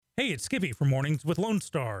Hey, it's Skippy from Mornings with Lone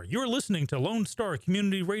Star. You're listening to Lone Star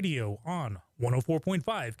Community Radio on 104.5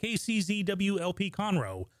 KCZWLP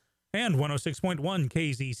Conroe and 106.1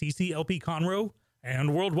 KZCCLP Conroe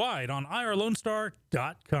and worldwide on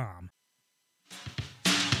irlonestar.com.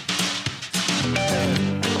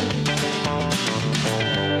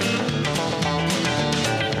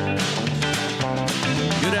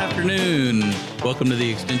 Good afternoon. Welcome to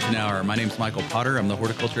the Extension Hour. My name's Michael Potter. I'm the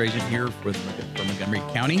horticulture agent here for Montgomery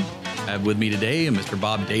County. I have with me today Mr.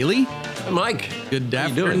 Bob Daly. Hi, Mike. Good How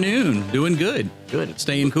you afternoon. Doing good. Good.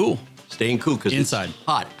 Staying cool. Staying cool because Inside. It's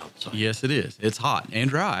hot outside. Yes, it is. It's hot and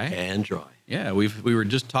dry. And dry. Yeah, we were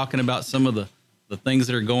just talking about some of the things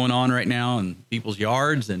that are going on right now in people's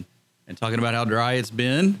yards and talking about how dry it's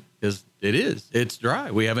been, because it is. It's dry.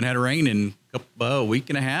 We haven't had a rain in a week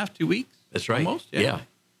and a half, 2 weeks. That's right. Almost. Yeah.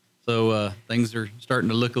 So things are starting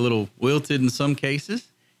to look a little wilted in some cases.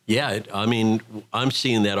 Yeah. I'm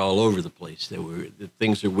seeing that all over the place. That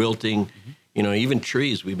things are wilting. Mm-hmm. You know, even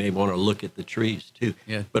trees. We may want to look at the trees too.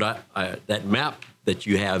 Yeah. But that map that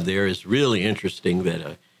you have there is really interesting.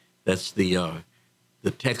 That's the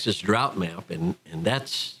Texas drought map, and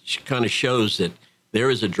that's kind of shows that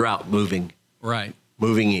there is a drought moving. Right.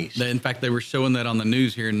 Moving east. In fact, they were showing that on the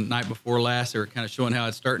news here the night before last. They were kind of showing how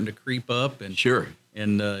it's starting to creep up. And sure.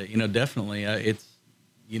 And, definitely it's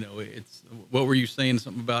what were you saying?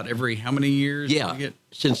 Something about every how many years? Yeah.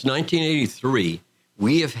 Since 1983,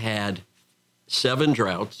 we have had 7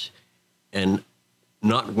 droughts, and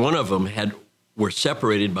not one of them were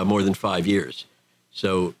separated by more than 5 years.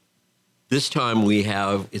 So this time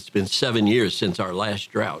it's been 7 years since our last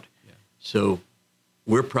drought. Yeah. So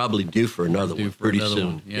we're probably due for another one pretty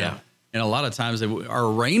soon. Yeah. And a lot of times our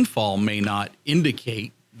rainfall may not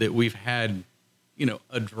indicate that we've had,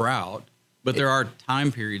 a drought, but there are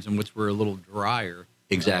time periods in which we're a little drier.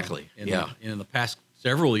 Exactly. In the past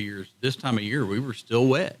several years, this time of year, we were still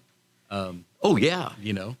wet.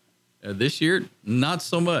 This year, not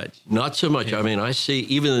so much. Not so much. Yeah. I see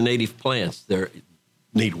even the native plants, they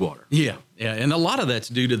need water. Yeah. Yeah. And a lot of that's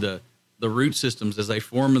due to the root systems as they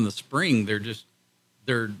form in the spring. They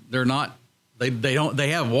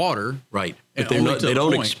have water. Right. But they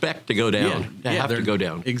don't expect to go down. They have to go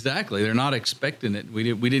down. Exactly. They're not expecting it. We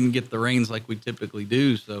didn't get the rains like we typically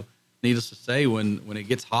do. So needless to say, when it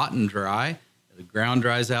gets hot and dry, the ground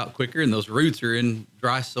dries out quicker and those roots are in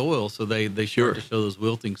dry soil. So they start to show those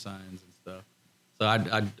wilting signs and stuff. So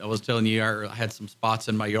I was telling you, I had some spots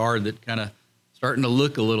in my yard that kind of starting to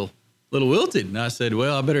look a little wilted. And I said,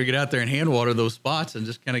 well, I better get out there and hand water those spots and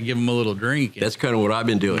just kind of give them a little drink. That's kind of what I've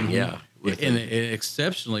been doing. Mm-hmm. Yeah. And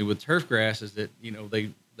exceptionally with turf grass is that,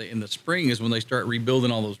 they in the spring is when they start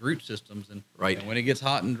rebuilding all those root systems. And, right. And when it gets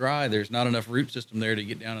hot and dry, there's not enough root system there to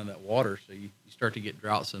get down in that water. So you start to get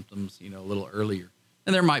drought symptoms, a little earlier.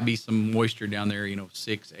 And there might be some moisture down there,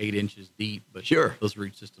 6-8 inches deep. But those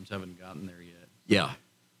root systems haven't gotten there yet. Yeah.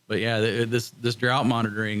 But yeah, this drought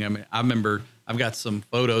monitoring, I remember I've got some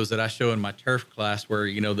photos that I show in my turf class where,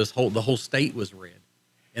 the whole state was red.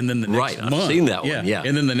 And then the next month, I've seen that one. Yeah.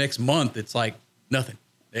 And then the next month, it's like nothing.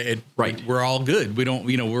 We're all good. We don't,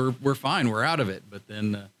 we're fine. We're out of it. But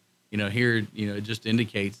then, here, it just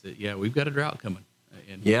indicates that, we've got a drought coming.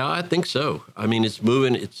 Yeah, I think so. It's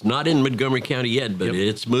moving. It's not in Montgomery County yet, but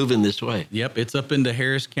it's moving this way. Yep. It's up into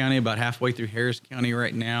Harris County, about halfway through Harris County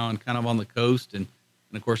right now, and kind of on the coast. And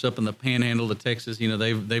of course, up in the panhandle of Texas,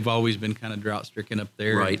 they've always been kind of drought stricken up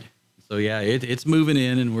there. Right. And so, it's moving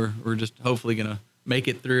in, and we're just hopefully going to make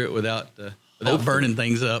it through it without burning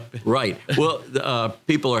things up. Right. Well,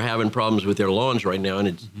 people are having problems with their lawns right now, and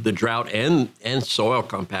it's the drought and soil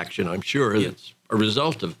compaction, I'm sure, that's a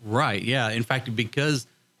result of. Right, yeah. In fact, because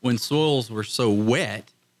when soils were so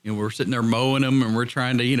wet, we're sitting there mowing them and we're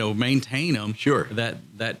trying to, maintain them. Sure.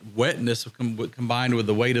 That wetness combined with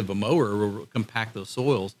the weight of a mower will compact those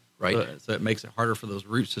soils. Right. So it makes it harder for those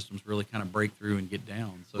root systems to really kind of break through and get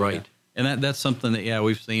down. So, right. Yeah. And that's something that,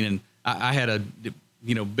 we've seen. And I had a,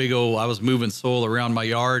 big old, I was moving soil around my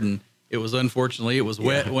yard, and it was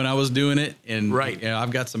wet when I was doing it. And I've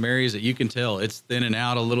got some areas that you can tell it's thinning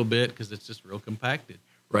out a little bit because it's just real compacted.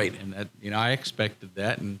 Right. And that, I expected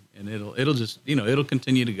that, and it'll just, it'll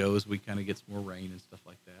continue to go as we kind of get some more rain and stuff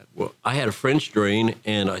like that. Well, I had a French drain,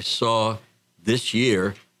 and I saw this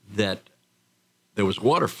year that there was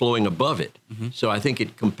water flowing above it. Mm-hmm. So I think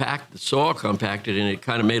the soil compacted, and it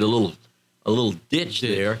kind of made a little ditch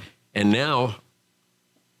there. And now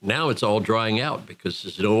it's all drying out because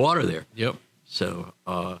there's no water there. Yep. So,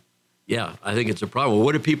 I think it's a problem.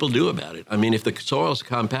 What do people do about it? If the soil's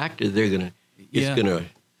compacted, it's going to.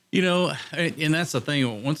 And that's the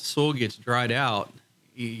thing. Once the soil gets dried out,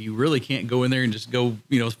 you really can't go in there and just go,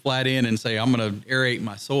 flat in and say, I'm going to aerate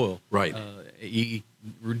my soil. Right.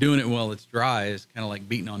 We're doing it while it's dry. It's kind of like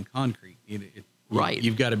beating on concrete. Right.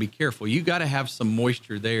 You've got to be careful. You got to have some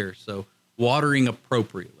moisture there. So watering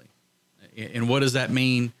appropriately. And what does that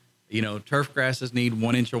mean? Turf grasses need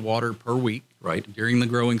 1 inch of water per week. Right. During the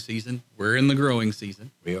growing season. We're in the growing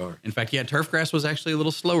season. We are. In fact, turf grass was actually a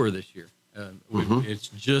little slower this year. It's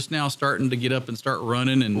just now starting to get up and start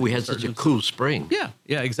running. And we had such a cool spring.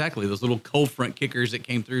 Yeah, exactly. Those little cold front kickers that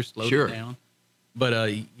came through slowed it down. But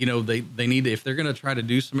they need to, if they're going to try to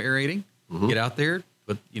do some aerating, get out there,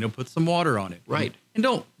 put some water on it. Right. And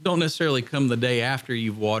don't necessarily come the day after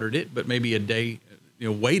you've watered it, but maybe a day,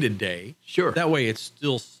 wait a day. Sure. That way it's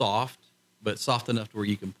still soft, but soft enough to where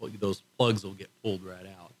you can those plugs will get pulled right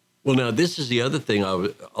out. Well, now this is the other thing.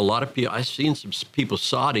 A lot of people, I've seen some people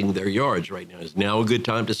sodding their yards right now. Is now a good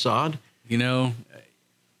time to sod? You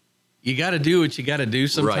got to do what you got to do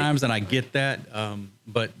sometimes, and I get that.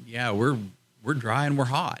 But yeah, we're dry and we're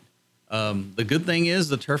hot. The good thing is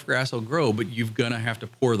the turf grass will grow, but you're gonna have to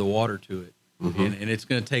pour the water to it, and it's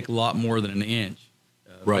gonna take a lot more than an inch.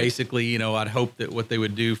 Basically, I'd hope that what they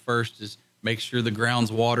would do first is make sure the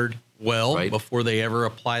ground's watered well before they ever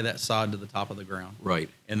apply that sod to the top of the ground. Right.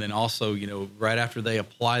 And then also, right after they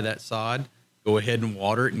apply that sod, go ahead and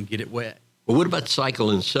water it and get it wet. Well, what about cycle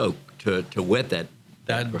and soak to wet that?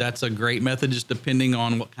 That's a great method, just depending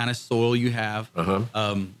on what kind of soil you have.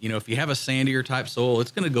 If you have a sandier type soil,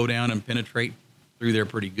 it's going to go down and penetrate through there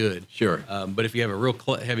pretty good. Sure. But if you have a real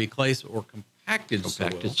heavy clay or compacted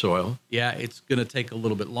soil, yeah, it's going to take a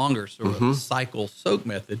little bit longer. So a cycle soak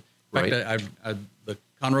method. In fact, the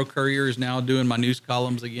Conroe Courier is now doing my news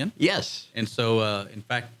columns again. Yes. And so, in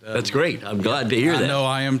fact, that's great. I'm glad to hear that. I know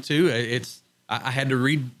I am too. I had to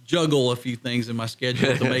rejuggle a few things in my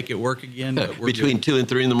schedule to make it work again. But Between 2 and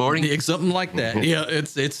 3 in the morning? Yeah, something like that. Yeah,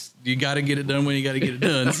 it's you got to get it done when you got to get it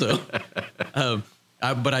done. So,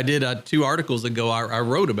 but I did 2 articles ago. I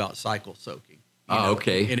wrote about cycle soaking.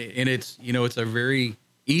 Okay. And it's it's a very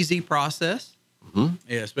easy process,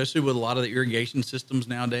 especially with a lot of the irrigation systems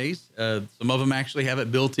nowadays. Some of them actually have it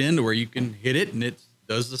built in to where you can hit it and it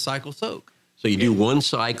does the cycle soak. So you do one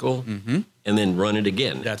cycle and then run it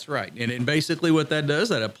again. That's right. And basically what that does,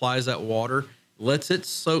 that applies that water, lets it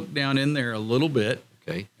soak down in there a little bit.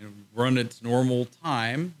 Okay. And run its normal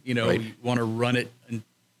time. You want to run it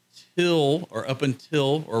until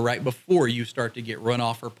or right before you start to get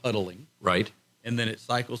runoff or puddling. Right. And then it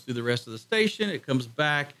cycles through the rest of the station. It comes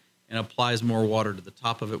back and applies more water to the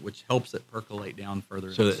top of it, which helps it percolate down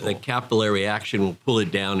further. So the capillary action will pull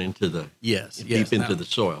it down into the deep into the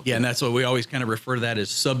soil. Yeah, and that's what we always kind of refer to that as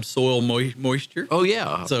subsoil moisture. Oh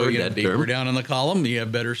yeah, so deeper down in the column, you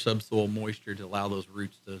have better subsoil moisture to allow those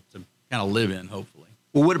roots to kind of live in. Hopefully.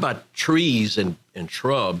 Well, what about trees and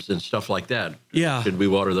shrubs and stuff like that? Yeah, should we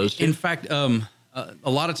water those too? In fact, a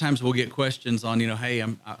lot of times we'll get questions on, hey,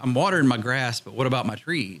 I'm watering my grass, but what about my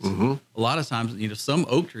trees? A lot of times, some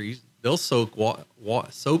oak trees, they'll soak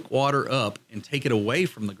water up and take it away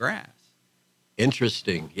from the grass.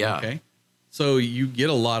 Interesting. Yeah. Okay. So you get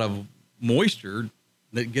a lot of moisture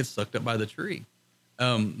that gets sucked up by the tree.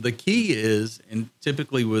 The key is, and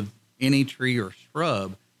typically with any tree or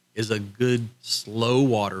shrub, is a good slow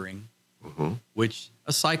watering, which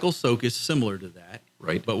a cycle soak is similar to that.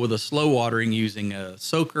 Right. But with a slow watering using a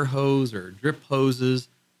soaker hose or drip hoses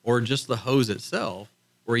or just the hose itself,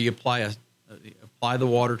 where you apply the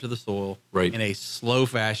water to the soil in a slow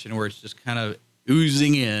fashion where it's just kind of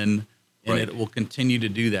oozing in, and it will continue to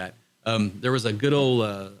do that. There was a good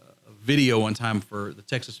old video one time for the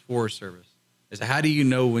Texas Forest Service. They said, how do you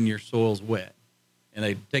know when your soil's wet? And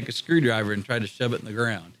they take a screwdriver and try to shove it in the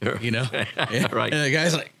ground, Right. And the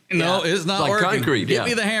guy's like, no, it's not like working. Concrete, Give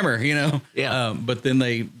me the hammer, Yeah. But then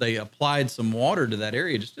they applied some water to that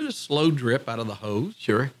area, just did a slow drip out of the hose.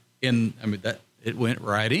 Sure. And it went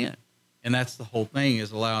right in. And that's the whole thing,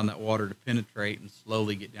 is allowing that water to penetrate and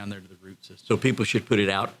slowly get down there to the root system. So people should put it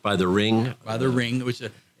out by the ring? By the ring, which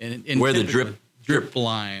where the drip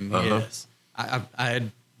line, yes. I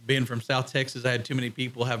had been from South Texas. I had too many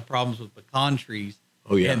people have problems with pecan trees.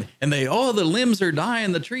 Oh, yeah. And they, the limbs are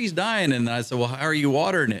dying, the tree's dying. And I said, well, how are you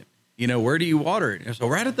watering it? Where do you water it? So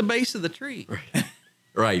right at the base of the tree.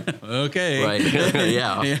 Right. Okay. Right.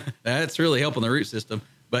 Yeah. That's really helping the root system.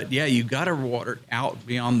 But yeah, you got to water out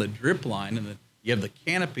beyond the drip line, and you have the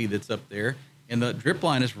canopy that's up there, and the drip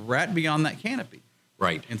line is right beyond that canopy.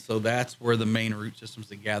 Right. And so that's where the main root systems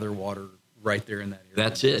that gather water right there in that area.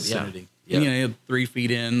 That's it. Vicinity. Yeah. And, 3 feet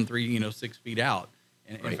in, 6 feet out.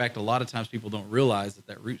 And in fact, a lot of times people don't realize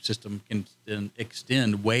that root system can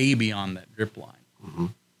extend way beyond that drip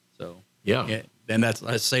line. So And that's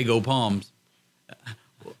sago palms.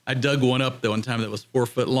 I dug one up the one time that was 4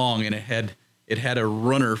 foot long, and it had a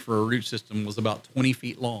runner for a root system was about 20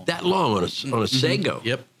 feet long. That long on a sago?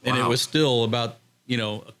 Yep. Wow. And it was still about,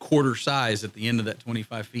 a quarter size at the end of that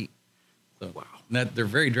 25 feet. So Wow. they're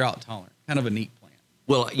very drought tolerant. Kind of a neat plant.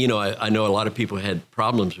 Well, I know a lot of people had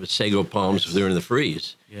problems with sago palms during the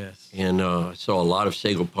freeze. Yes. And I saw a lot of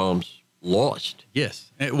sago palms lost.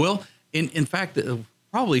 Yes. Well, in fact,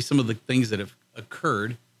 probably some of the things that have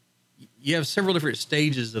occurred, you have several different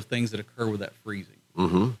stages of things that occur with that freezing.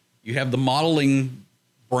 Mm-hmm. You have the mottling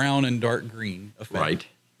brown and dark green effect. Right.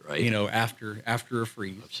 After a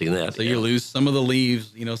freeze. I've seen that. So you lose some of the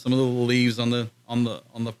leaves, some of the leaves on the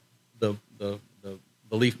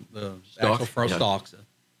leaf, the Stalk, actual front yeah. stalks,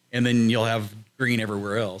 and then you'll have green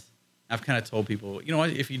everywhere else. I've kind of told people,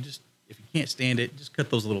 if you can't stand it, just cut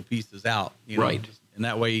those little pieces out, Right. and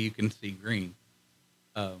that way you can see green.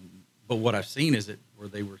 But what I've seen is where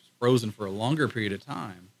they were frozen for a longer period of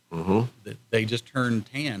time, Mm-hmm. that they just turned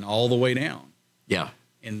tan all the way down. Yeah.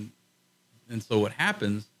 And so what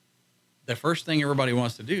happens, the first thing everybody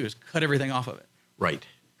wants to do is cut everything off of it Right.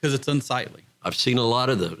 because it's unsightly. I've seen a lot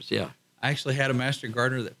of those. Yeah. I actually had a master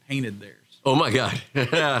gardener that painted theirs. Oh my God.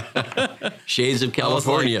 Shades of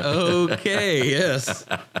California. I was like, okay, yes.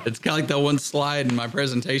 It's kind of like that one slide in my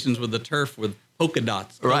presentations with the turf with polka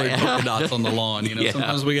dots, colored Right. polka dots on the lawn. Yeah.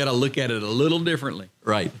 Sometimes we got to look at it a little differently.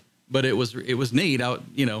 Right. But it was neat.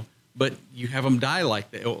 But you have them die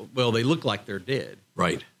like that. Well, they look like they're dead.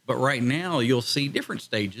 Right. But right now, you'll see different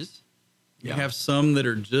stages. You Yeah. have some that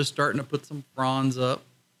are just starting to put some fronds up.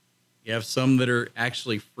 You have some that are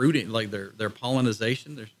actually fruiting, like their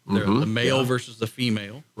pollinization. They're the male Yeah. versus the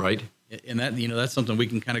female. Right. And that, that's something we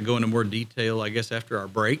can kind of go into more detail, I guess, after our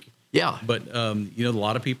break. Yeah. But, a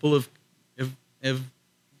lot of people have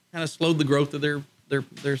kind of slowed the growth of their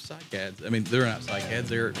cycads. I mean, they're not cycads.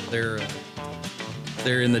 They're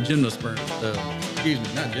in the gymnosperm. Excuse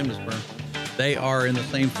me, not gymnosperm. They are in the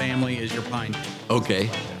same family as your pine tree. Okay.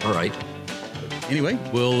 All right. Anyway,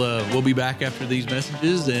 we'll be back after these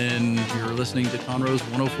messages, and you're listening to Conroe's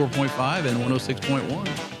 104.5 and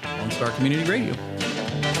 106.1 on Star Community Radio.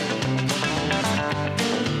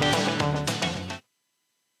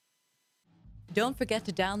 Don't forget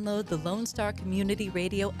to download the Lone Star Community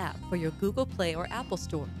Radio app for your Google Play or Apple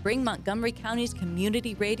Store. Bring Montgomery County's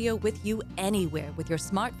community radio with you anywhere with your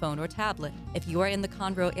smartphone or tablet. If you are in the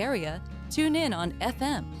Conroe area, tune in on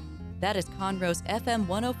FM. That is Conroe's FM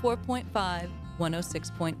 104.5,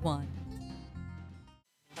 106.1.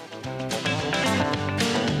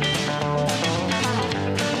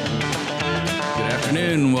 Good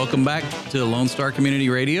afternoon. Welcome back to Lone Star Community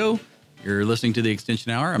Radio. You're listening to the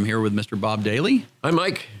Extension Hour. I'm here with Mr. Bob Daly. Hi,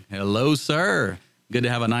 Mike. Hello, sir. Good to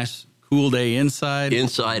have a nice, cool day inside.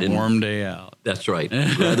 Inside and warm day out. That's right.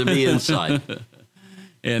 I'd rather be inside.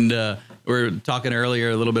 And we were talking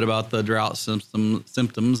earlier a little bit about the drought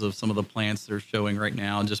symptoms of some of the plants that are showing right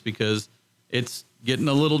now, just because it's getting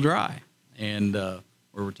a little dry. And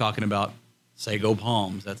we were talking about sago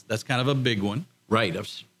palms. That's kind of a big one. Right.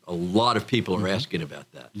 A lot of people are asking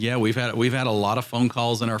about that. Yeah, we've had a lot of phone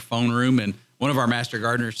calls in our phone room, and one of our master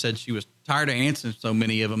gardeners said she was tired of answering so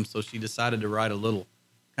many of them, so she decided to write a little,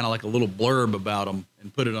 kind of like a little blurb about them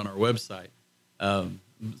and put it on our website.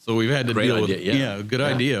 So we've had to Great deal idea, with good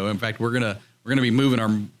idea. In fact, we're gonna be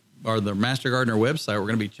moving the Master Gardener website. We're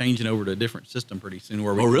gonna be changing over to a different system pretty soon,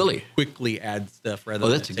 where we can quickly add stuff rather.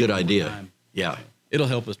 That's than a good taking more idea. time. Yeah. It'll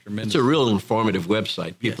help us It's tremendously. a real informative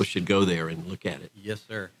website. People Yes. should go there and look at it. Yes,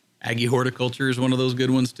 sir. Aggie Horticulture is one of those good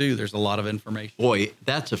ones too. There's a lot of information. Boy,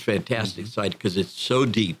 that's a fantastic site because it's so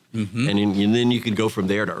deep. Mm-hmm. And then you could go from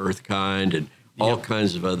there to Earthkind and all Yep.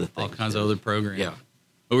 kinds of other things. All kinds of other programs. Yeah.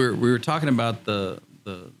 But we were talking about the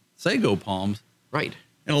sago palms, Right.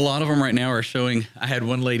 and a lot of them right now are showing. I had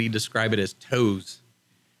one lady describe it as toes.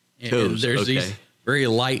 And Toes, there's okay. these very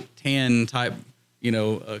light tan type,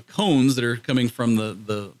 cones that are coming from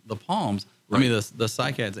the palms. I mean the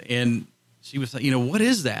cycads. And she was like, what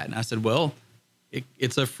is that? And I said, well,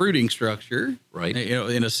 it's a fruiting structure. Right.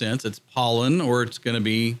 In a sense, it's pollen, or it's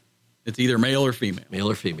either male or female. Male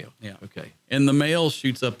or female? Yeah. Okay. And the male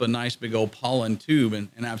shoots up a nice big old pollen tube, and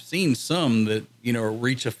I've seen some that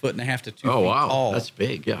reach 1.5 feet to 2 feet Oh, wow. tall. That's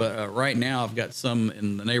big, yeah. But right now, I've got some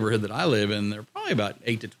in the neighborhood that I live in. They're probably about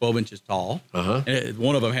 8 to 12 inches tall. Uh-huh. And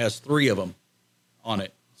one of them has 3 of them on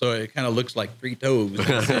it, so it kind of looks like 3 toes. In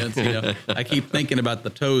a sense, I keep thinking about the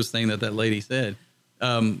toes thing that lady said.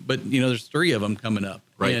 But there's 3 of them coming up,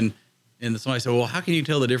 Right. And somebody said, well, how can you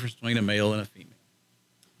tell the difference between a male and a female?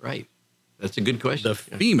 Right. That's a good question. The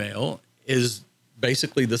female is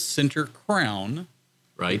basically the center crown,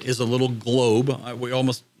 Right. is a little globe, we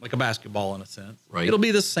almost like a basketball in a sense. Right. It'll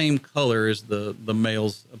be the same color as the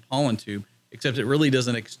male's pollen tube, except it really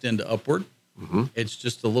doesn't extend upward. Mm-hmm. It's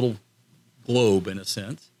just a little globe in a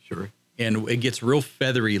sense. Sure. And it gets real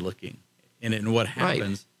feathery looking. And what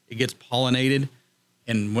happens, it gets pollinated.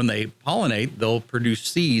 And when they pollinate, they'll produce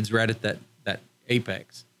seeds right at that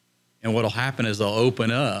apex. And what'll happen is they'll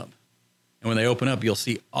open up. And when they open up, you'll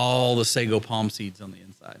see all the sago palm seeds on the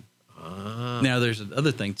inside. Now, there's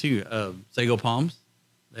another thing, too. Sago palms,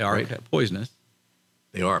 they are poisonous.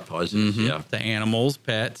 They are poisonous, yeah. To animals,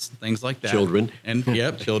 pets, things like that. Children. And,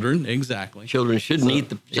 children, exactly. Children shouldn't eat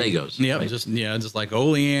the sagos. Yep, right? just like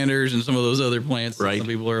oleanders and some of those other plants that Right. some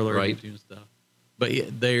people are allergic to and stuff.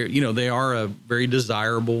 But they are a very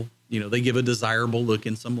desirable, they give a desirable look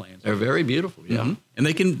in some lands. They're very beautiful, yeah. Mhm. And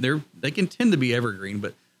they can tend to be evergreen,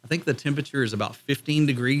 but I think the temperature is about 15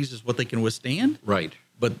 degrees is what they can withstand, Right.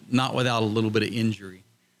 but not without a little bit of injury.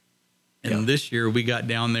 And Yeah. this year we got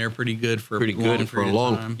down there pretty good for Pretty a long good for a period of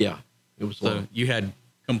long time. yeah. It was So long. you had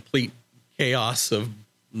complete chaos of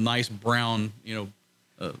nice brown,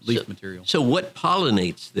 leaf material. So what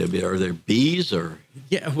pollinates them? Are there bees or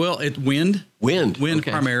Yeah, well, it's wind. wind? Wind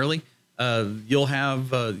Okay. primarily. You'll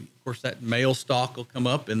have, of course, that male stalk will come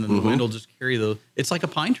up, and then the wind will just carry the. It's like a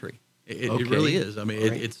pine tree. It Okay. really is. I mean, All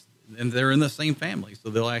right. it's and they're in the same family, so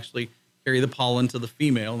they'll actually carry the pollen to the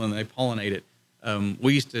female, and then they pollinate it.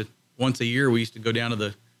 We used to once a year we used to go down to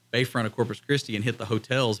the bayfront of Corpus Christi and hit the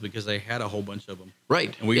hotels because they had a whole bunch of them.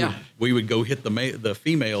 Right. And we would go hit the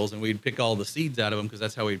females, and we'd pick all the seeds out of them because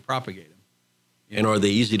that's how we'd propagate them. And are they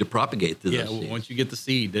easy to propagate through Yeah, those seeds? once you get the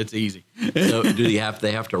seed, that's easy. So do they have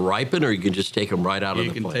to ripen, or you can just take them right out of You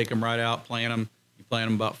the can plant? take them right out, plant them. You plant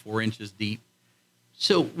them about 4 inches deep.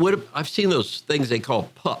 So I've seen those things they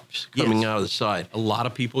call pups coming Yes. out of the side. A lot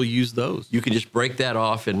of people use those. You can just break that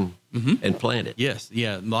off and plant it. Yes,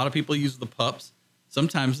 yeah. A lot of people use the pups.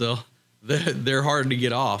 Sometimes they're hard to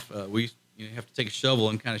get off. We have to take a shovel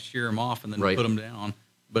and kind of shear them off and then Right. put them down.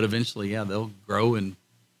 But eventually, they'll grow and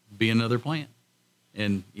be another plant.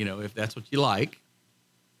 And if that's what you like,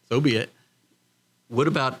 so be it. What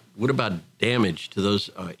about damage to those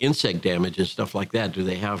insect damage and stuff like that?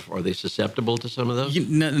 Are they susceptible to some of those?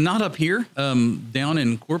 Not up here. Down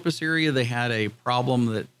in Corpus area, they had a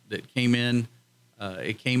problem that came in.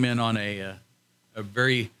 It came in on a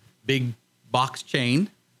very big box chain.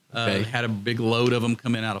 Okay. Had a big load of them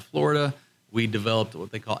come in out of Florida. We developed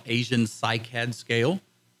what they call Asian cycad scale.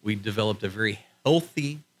 We developed a very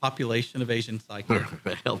healthy population of Asian cycad.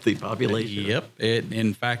 A healthy population. Yep.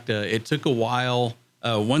 In fact, it took a while.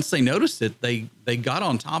 Once they noticed it, they got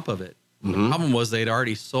on top of it. The problem was they'd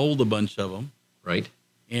already sold a bunch of them. Right.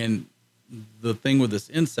 And the thing with this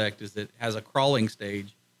insect is it has a crawling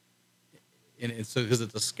stage, and it's because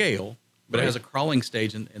it's a scale, but it has a crawling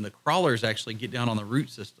stage, and the crawlers actually get down on the root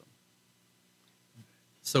system.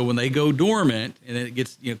 So when they go dormant and it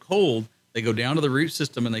gets cold, they go down to the root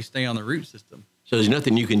system and they stay on the root system. So there's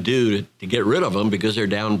nothing you can do to get rid of them because they're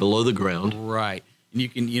down below the ground. Right. And you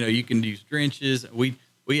can use drenches.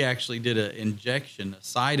 We actually did a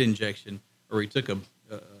side injection, where we took a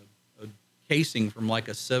casing from like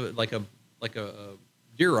a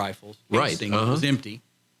deer rifle casing. Right. It was empty,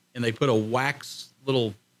 and they put a wax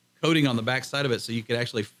little coating on the back side of it so you could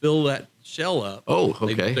actually fill that shell up. Oh,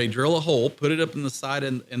 okay. They drill a hole, put it up in the side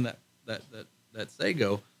in that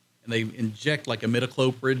sago, and they inject like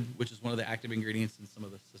imidacloprid, which is one of the active ingredients in some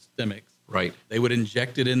of the systemics. Right. They would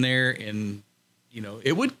inject it in there, and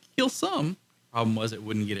it would kill some. Problem was it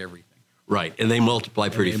wouldn't get everything. Right. And they multiply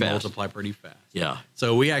pretty They fast. multiply pretty fast. Yeah.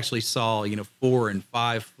 So we actually saw 4 and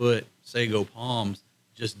 5 foot sago palms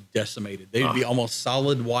just decimated. They'd be almost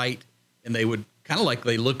solid white, and they would kind of like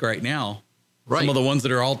they look right now. Right. Some of the ones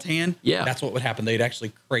that are all tan. Yeah. That's what would happen. They'd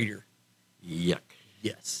actually crater. Yuck.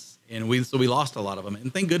 Yes. And we lost a lot of them.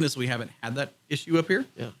 And thank goodness we haven't had that issue up here.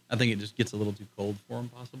 Yeah. I think it just gets a little too cold for them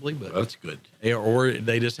possibly, but That's good. or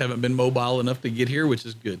they just haven't been mobile enough to get here, which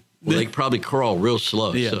is good. Well, they probably crawl real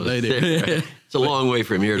slow. Yeah, so they do. It's a long way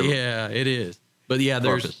from here to Yeah, it is. But yeah,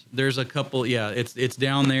 Corpus. there's a couple. Yeah, it's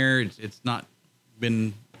down there. It's not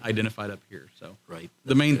been identified up here. So Right.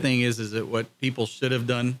 the main thing is that what people should have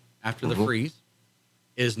done after the freeze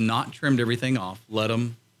is not trimmed everything off. Let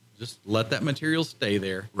that material stay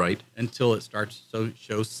there. Right. Until it starts to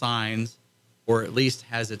show signs, or at least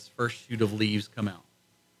has its first shoot of leaves come out.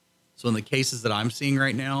 So in the cases that I'm seeing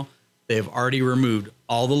right now, they have already removed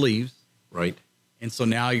all the leaves. Right. And so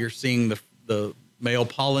now you're seeing the male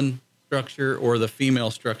pollen structure or the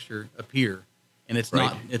female structure appear. And it's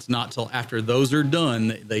not till after those are done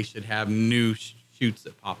that they should have new shoots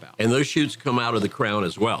that pop out. And those shoots come out of the crown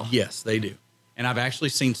as well. Yes, they do. And I've actually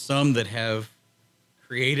seen some that have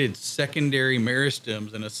created secondary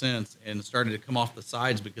meristems in a sense and started to come off the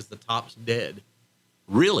sides because the top's dead.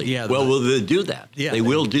 Really? Yeah. Well, will they do that? Yeah, they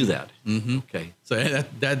will do that. Mm-hmm. Okay. So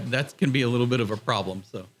that can be a little bit of a problem.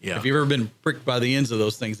 So Yeah. if you've ever been pricked by the ends of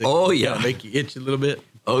those things, they yeah. kinda make you itch a little bit.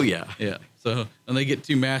 Oh, yeah. Yeah. So when they get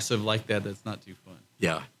too massive like that, that's not too fun.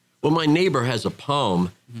 Yeah. Well, my neighbor has a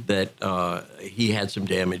palm that he had some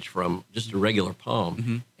damage from, just a regular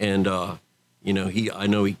palm. And, I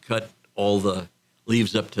know he cut all the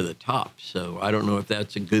leaves up to the top. So I don't know if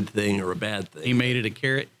that's a good thing or a bad thing. He made it a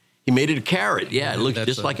carrot. He made it a carrot. Yeah, it looks That's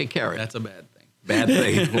just like a carrot. That's a bad thing. Bad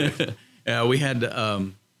thing. We had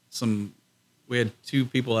we had two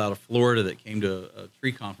people out of Florida that came to a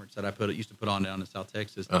tree conference that I used to put on down in South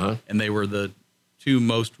Texas, and they were the two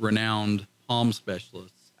most renowned palm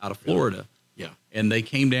specialists out of Florida. Yeah. And they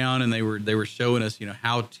came down and they were showing us,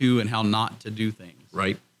 how to and how not to do things.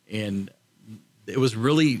 Right. And it was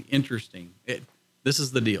really interesting. This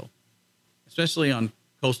is the deal, especially on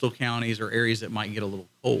coastal counties or areas that might get a little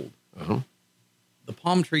cold. The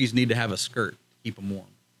palm trees need to have a skirt to keep them warm.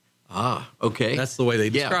 Ah, okay. That's the way they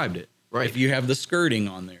described it. Right. If you have the skirting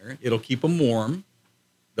on there, it'll keep them warm.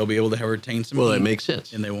 They'll be able to retain some Well, heat, that makes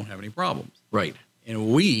sense. and they won't have any problems. Right. And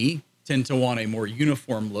we tend to want a more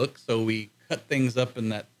uniform look, so we cut things up in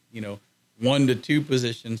that 1 to 2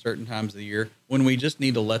 position certain times of the year when we just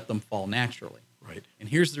need to let them fall naturally. Right. And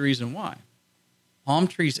here's the reason why: palm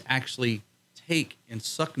trees actually take and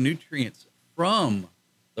suck nutrients from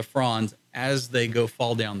the fronds as they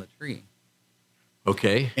fall down the tree.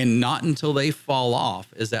 Okay. And not until they fall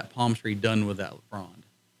off is that palm tree done with that frond.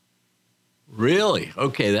 Really?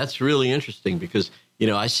 Okay, that's really interesting because,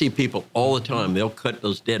 I see people all the time. They'll cut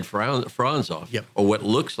those dead fronds off, Yep. or what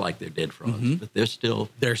looks like they're dead fronds, but they're still...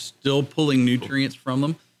 They're still pulling nutrients from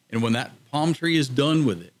them. And when that palm tree is done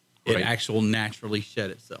with it, it Right. actually naturally shed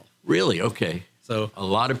itself. Really? Okay. So A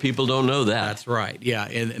lot of people don't know that. that's right. Yeah.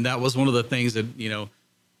 And that was one of the things that,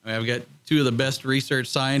 I've got two of the best research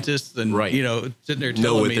scientists and, Right. sitting there Know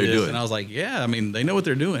telling what me they're this. doing. And I was like, yeah, they know what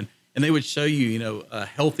they're doing. And they would show you, a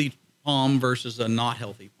healthy palm versus a not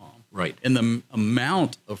healthy palm. Right. And the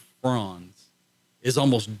amount of fronds is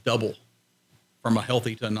almost double from a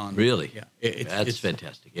healthy to a non. Really? Yeah. That's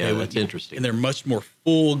fantastic. Yeah, they would- that's interesting. And they're much more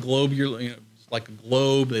full globular, just like a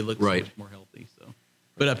globe. They look so Right. much more healthy. So,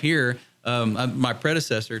 but up here, my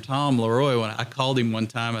predecessor, Tom Leroy, when I called him one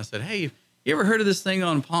time, I said, "Hey, you ever heard of this thing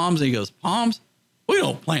on palms?" And he goes, "Palms? We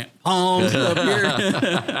don't plant palms up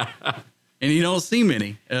here." And you don't see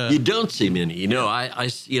many. You don't see many. I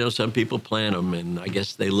some people plant them, and I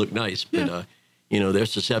guess they look nice, but they're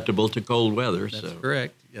susceptible to cold weather. That's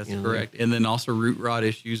correct. That's correct. And then also root rot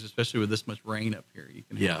issues, especially with this much rain up here. You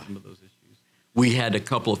can have some of those issues. We had a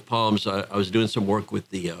couple of palms. I was doing some work with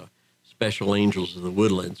the Special Angels of the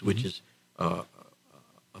Woodlands, which is a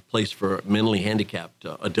place for mentally handicapped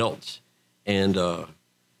adults, and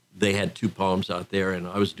they had 2 palms out there, and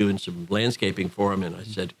I was doing some landscaping for them, and I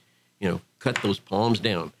said, cut those palms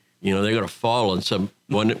down. They're going to fall on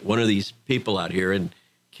one of these people out here and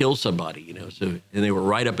kill somebody. So and they were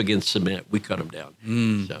right up against cement. We cut them down.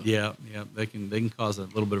 So. Yeah, they can cause a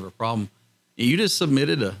little bit of a problem. You just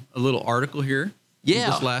submitted a little article here. Yeah.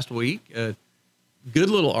 This last week. Good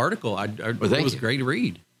little article. It was great to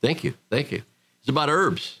read. Thank you. It's about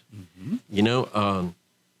herbs.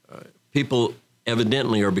 People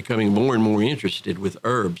evidently are becoming more and more interested with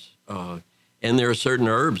herbs. And there are certain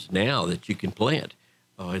herbs now that you can plant.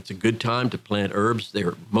 It's a good time to plant herbs.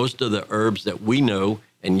 Most of the herbs that we know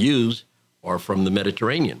and use are from the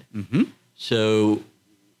Mediterranean. So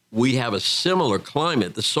we have a similar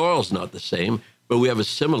climate. The soil's not the same, but we have a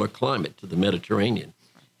similar climate to the Mediterranean.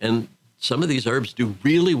 And some of these herbs do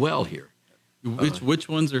really well here. Which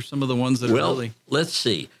ones are some of the ones that are really? Let's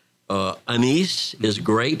see. Anise is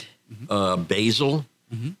great. Basil.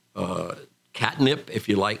 Catnip, if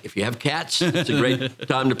you have cats, it's a great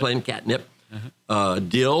time to plant catnip.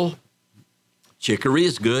 Dill, chicory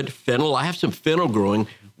is good. Fennel, I have some fennel growing.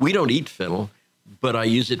 We don't eat fennel, but I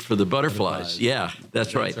use it for the butterflies. Yeah,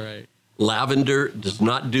 that's right. Lavender does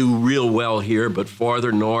not do real well here, but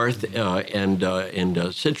farther north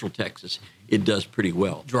and central Texas, it does pretty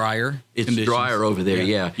well. Drier. It's conditions. drier over there,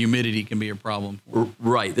 yeah. Humidity can be a problem.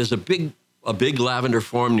 Right. There's a big lavender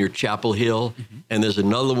farm near Chapel Hill, and there's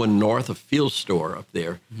another one north of Field Store up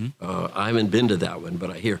there. I haven't been to that one, but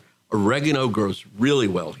I hear oregano grows really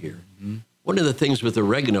well here. One of the things with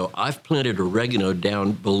oregano, I've planted oregano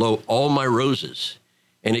down below all my roses,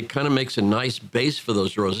 and it kind of makes a nice base for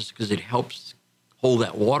those roses because it helps hold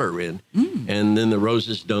that water in, and then the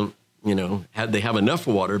roses don't, they have enough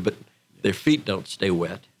water, but their feet don't stay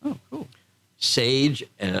wet. Oh, cool. Sage,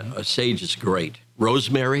 sage is great.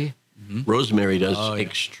 Rosemary, rosemary does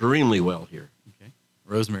extremely well here. Okay.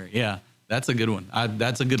 Rosemary, yeah. That's a good one.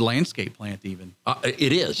 That's a good landscape plant even.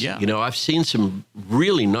 It is. Yeah. You know, I've seen some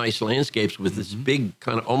really nice landscapes with this big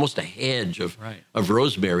kind of almost a hedge of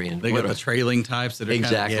rosemary. And they got the trailing types that are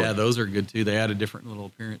exactly. Those are good too. They add a different little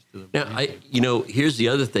appearance to them. Now, here's the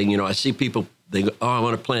other thing. You know, I see people, they go, I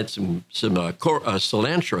want to plant some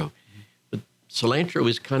cilantro. But cilantro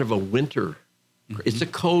is kind of a winter. It's a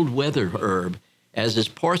cold weather herb, as is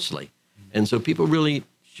parsley. And so people really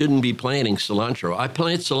shouldn't be planting cilantro. I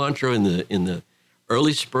plant cilantro in the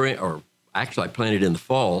early spring, or actually I planted in the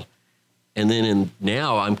fall, and then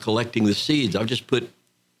now I'm collecting the seeds. I've just put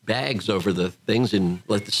bags over the things and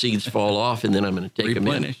let the seeds fall off, and then I'm going to take them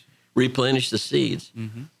in, replenish the seeds.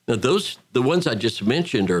 Now the ones I just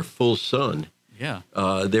mentioned are full sun. Yeah.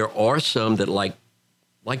 There are some that like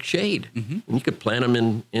shade, and you could plant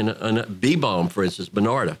them in a bee balm, for instance.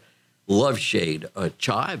 Bernarda loves shade.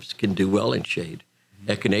 Chives can do well in shade.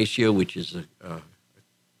 Echinacea, which is a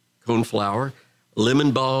coneflower,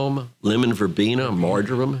 lemon balm, lemon verbena,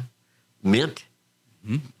 marjoram, mint.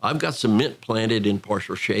 I've got some mint planted in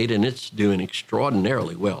partial shade, and it's doing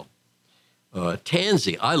extraordinarily well.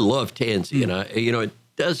 Tansy, I love tansy, and it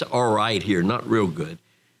does all right here, not real good,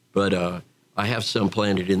 but I have some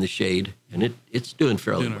planted in the shade, and it's doing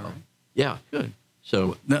fairly well. Right. Yeah, good.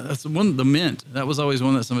 So that's one. The mint, that was always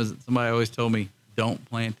one that somebody always told me, don't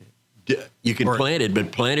plant it. You can plant it,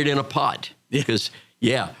 but plant it in a pot because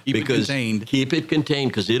keep it contained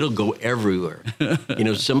because it'll go everywhere.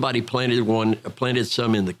 Somebody planted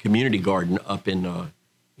some in the community garden up in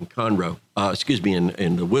Conroe,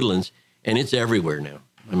 in the Woodlands, and it's everywhere now.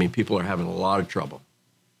 I mean, people are having a lot of trouble.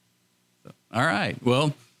 All right.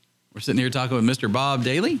 Well, we're sitting here talking with Mr. Bob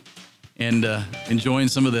Daly and enjoying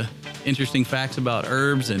some of the interesting facts about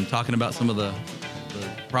herbs and talking about some of the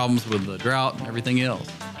problems with the drought and everything else.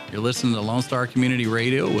 You're listening to Lone Star Community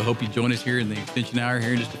Radio. We hope you join us here in the Extension Hour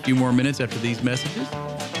here in just a few more minutes after these messages.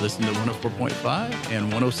 Listen to 104.5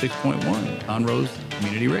 and 106.1 Conroe's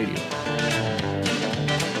Community Radio.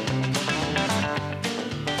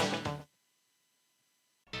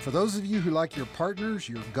 For those of you who like your partners,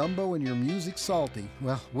 your gumbo, and your music salty,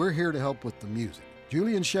 well, we're here to help with the music.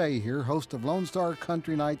 Julian Shea here, host of Lone Star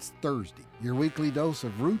Country Nights Thursday, your weekly dose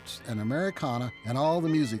of roots and Americana and all the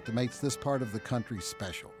music that makes this part of the country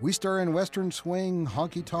special. We stir in Western swing,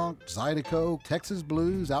 honky-tonk, Zydeco, Texas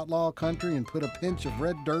blues, outlaw country, and put a pinch of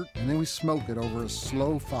red dirt, and then we smoke it over a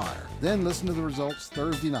slow fire. Then listen to the results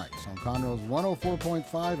Thursday nights on Conroe's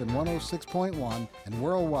 104.5 and 106.1 and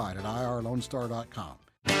worldwide at irlonestar.com.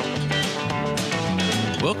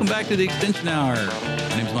 Welcome back to the Extension Hour.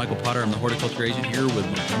 My name is Michael Potter. I'm the horticulture agent here with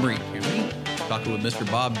Montgomery County. Talking with Mr.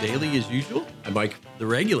 Bob Daly as usual. Hi, Mike. The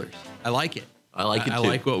regulars. I like it. I like it too. I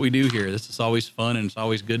like what we do here. This is always fun, and it's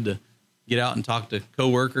always good to get out and talk to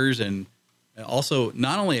coworkers, and also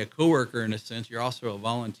not only a coworker in a sense, you're also a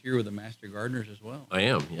volunteer with the Master Gardeners as well. I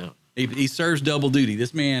am, yeah. He serves double duty.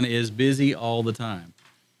 This man is busy all the time.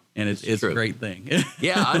 And it's a great thing.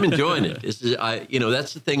 Yeah, I'm enjoying it.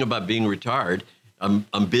 That's the thing about being retired.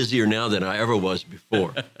 I'm busier now than I ever was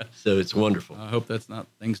before, so it's wonderful. I hope that's not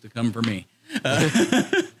things to come for me.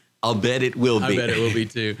 I'll bet it will be. I bet it will be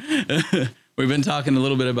too. We've been talking a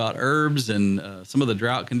little bit about herbs and some of the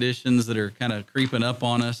drought conditions that are kind of creeping up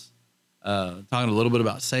on us. Talking a little bit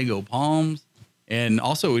about sago palms, and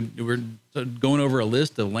also we're going over a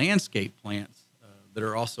list of landscape plants that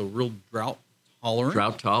are also real drought tolerant.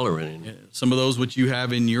 Drought tolerant. Some of those which you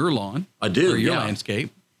have in your lawn. I do. Or your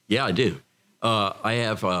landscape. Yeah, I do. I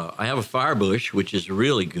have a firebush, which is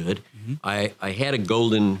really good. I had a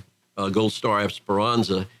gold star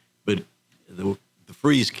Esperanza, but the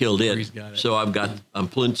freeze killed it. So I'm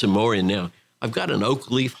putting some more in now. I've got an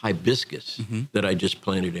oak leaf hibiscus that I just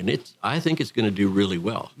planted, and I think it's going to do really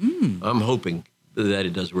well. I'm hoping that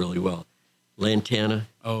it does really well. Lantana.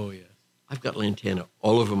 Oh yes. I've got lantana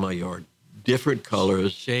all over my yard, different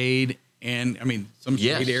colors, shade, and some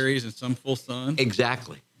shade areas and some full sun.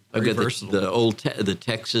 Exactly. I've got the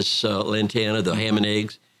Texas lantana, the ham and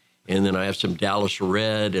eggs, and then I have some Dallas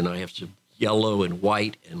red, and I have some yellow and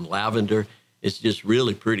white and lavender. It's just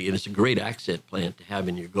really pretty, and it's a great accent plant to have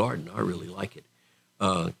in your garden. I really like it.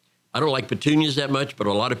 I don't like petunias that much, but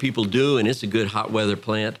a lot of people do, and it's a good hot weather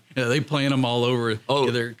plant. Yeah, they plant them all over. Oh,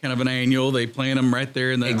 yeah, they're kind of an annual. They plant them right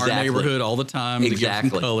there in our neighborhood all the time to give some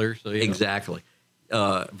color. So, Exactly.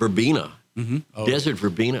 Verbena, desert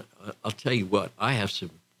verbena. I'll tell you what, I have some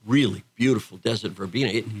really beautiful desert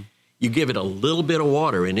verbena. You give it a little bit of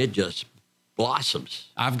water, and it just blossoms.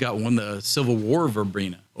 I've got one, the Civil War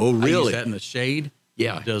verbena. Oh, really? I use that in the shade.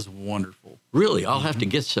 Yeah. It does wonderful. Really, I'll have to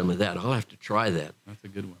get some of that. I'll have to try that. That's a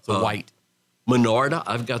good one. It's a white. Monarda,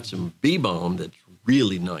 I've got some bee balm that's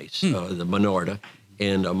really nice, the Monarda,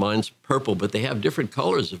 and mine's purple, but they have different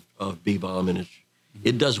colors of bee balm, and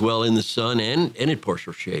it does well in the sun and in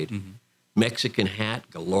partial shade. Mexican hat,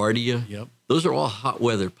 Gaillardia. Yep. Those are all hot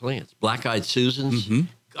weather plants. Black-eyed Susans.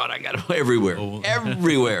 God, I got them everywhere.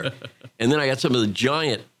 Everywhere. And then I got some of the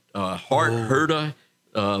giant Herta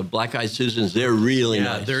Black-eyed Susans. They're really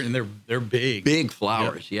nice. They're big. Big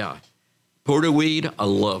flowers, yeah. Porterweed, I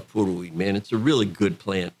love porterweed, man. It's a really good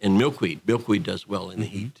plant. And milkweed. Milkweed does well in the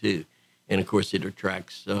heat, too. And, of course, it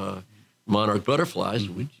attracts monarch butterflies,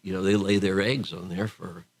 which, they lay their eggs on there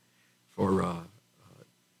for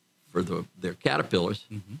their caterpillars.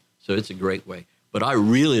 So it's a great way. But I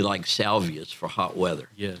really like salvias for hot weather.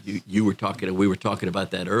 Yes. We were talking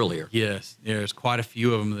about that earlier. Yes. There's quite a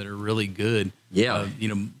few of them that are really good. Yeah.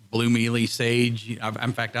 Blue mealy, sage.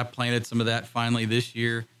 In fact, I planted some of that finally this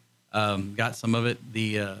year. Got some of it.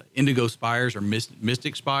 The indigo spires or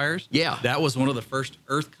mystic spires. Yeah. That was one of the first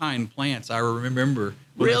earth kind plants I remember.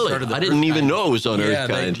 When Really? I didn't even know it was on earth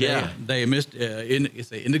kind. They missed it's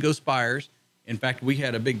the indigo spires. In fact, we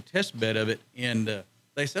had a big test bed of it, and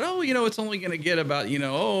they said, it's only going to get about,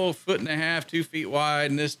 a foot and a half, 2 feet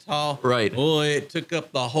wide and this tall. Right. Well, it took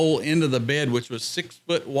up the whole end of the bed, which was 6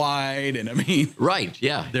 foot wide. And I mean, right.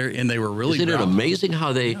 Yeah. They were really, isn't it amazing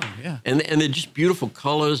how they, yeah. and they're just beautiful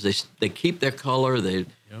colors. They keep their color. They're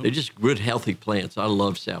just good, healthy plants. I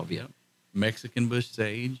love salvia. Mexican bush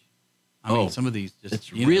sage. I mean, some of these just,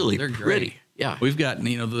 it's really they're pretty. Great. Yeah. We've got,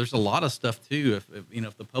 there's a lot of stuff too.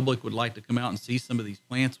 If the public would like to come out and see some of these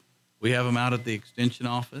plants, we have them out at the extension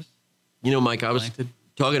office. Mike, I was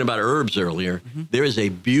talking about herbs earlier. There is a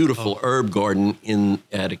beautiful herb garden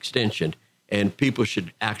at Extension, and people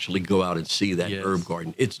should actually go out and see that herb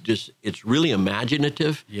garden. It's really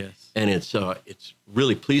imaginative. Yes. And it's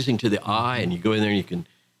really pleasing to the eye, and you go in there and you can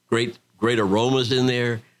great aromas in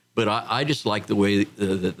there. But I just like the way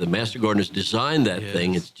the master gardeners designed that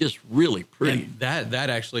thing. It's just really pretty. And that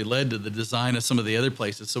actually led to the design of some of the other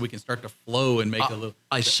places, so we can start to flow and make a little.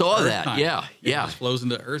 I saw that. Kind. Yeah. It just flows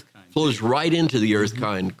into earth kind. Flows right into the earth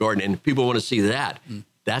kind garden, and people want to see that.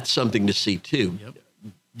 That's something to see too. Yep.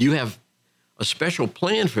 You have a special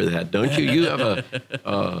plan for that, don't you? You have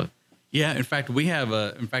a. Yeah. In fact, we have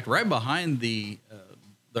right behind the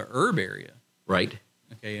herb area. Right.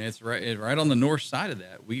 Okay, and it's right on the north side of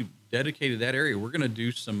that. We dedicated that area. We're going to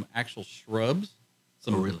do some actual shrubs,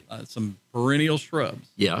 some perennial shrubs.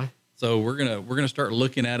 Yeah. So we're gonna start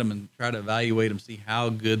looking at them and try to evaluate them, see how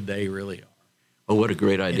good they really are. Oh, what a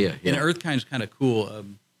great idea! And EarthKind's kind of cool.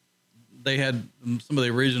 They had some of the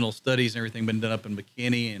original studies and everything been done up in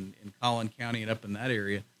McKinney and in Collin County and up in that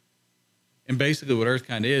area. And basically, what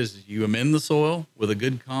EarthKind is you amend the soil with a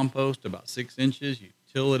good compost, about 6 inches. You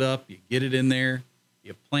till it up, you get it in there.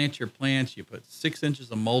 You plant your plants, you put 6 inches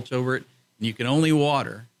of mulch over it, and you can only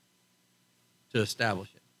water to establish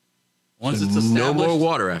it. Once it's established, no more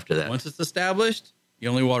water after that. Once it's established, you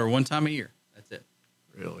only water 1 time a year. That's it.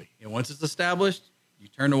 Really? And once it's established, you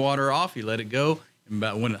turn the water off, you let it go. And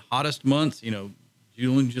about when the hottest months, June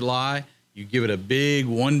and July, you give it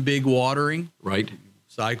one big watering. Right.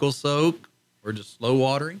 Cycle soak or just slow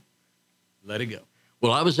watering. Let it go.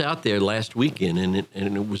 Well, I was out there last weekend, and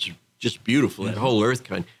it was just beautiful, that whole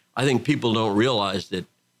EarthKind. I think people don't realize that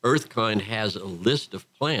EarthKind has a list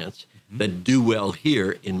of plants that do well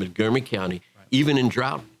here in Montgomery County, even in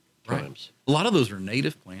drought times. A lot of those are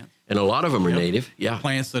native plants. And a lot of them are native, yeah.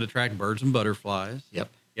 Plants that attract birds and butterflies. Yep.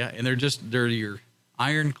 Yeah, and they're your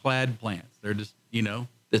ironclad plants. They're just,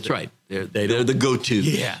 That's right. They're the go-tos.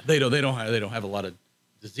 Yeah, they don't have a lot of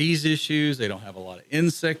disease issues. They don't have a lot of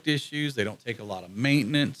insect issues. They don't take a lot of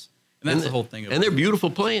maintenance. And that's the whole thing. And they're beautiful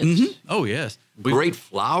plants. Oh, yes. Great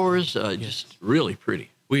flowers, just really pretty.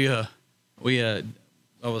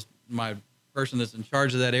 My person that's in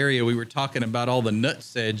charge of that area, we were talking about all the nut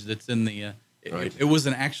sedge that's in the, it was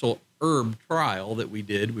an actual herb trial that we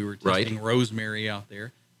did. We were testing rosemary out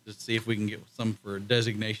there to see if we can get some for a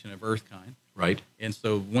designation of EarthKind. Right. And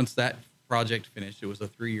so once that project finished, it was a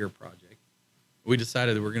 3-year project. We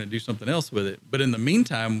decided that we're going to do something else with it. But in the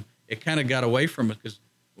meantime, it kind of got away from us because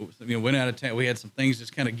went out of town. We had some things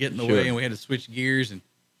just kind of get in the way, and we had to switch gears. And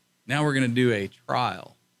now we're going to do a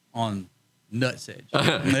trial on nut sedge.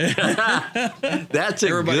 That's a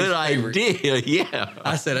good idea. Yeah.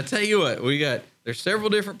 I said, I tell you what, there's several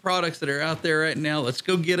different products that are out there right now. Let's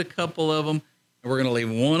go get a couple of them, and we're going to leave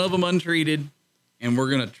one of them untreated, and we're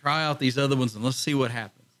going to try out these other ones, and let's see what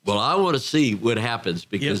happens. Well, I want to see what happens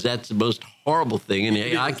because that's the most horrible thing,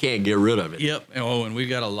 and I can't get rid of it. Yep. Oh, and we've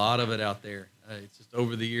got a lot of it out there. It's just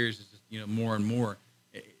over the years, it's just, more and more.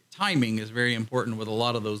 Timing is very important with a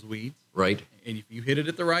lot of those weeds. Right. And if you hit it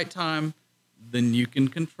at the right time, then you can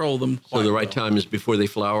control them quite So the right well. time is before they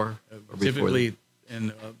flower? Or Typically,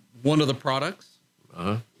 and one of the products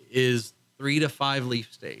Uh-huh. is 3 to 5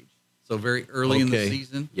 leaf stage. So very early in the Okay.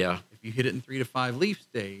 season. Yeah. If you hit it in 3 to 5 leaf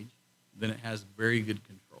stage, then it has very good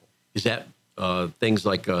control. Is that things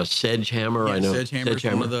like Sedge Hammer? Yeah, I know. Sedge Hammer is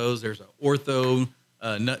one of those. There's an Ortho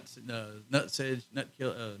nut sedge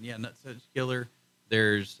killer.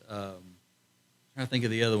 There's trying to think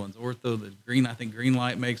of the other ones. Ortho, the green. I think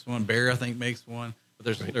Greenlight makes one. Bear, I think, makes one. But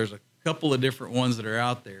there's a couple of different ones that are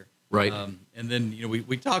out there. Right. And then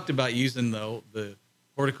we talked about using the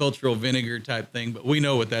horticultural vinegar type thing, but we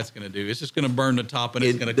know what that's going to do. It's just going to burn the top, and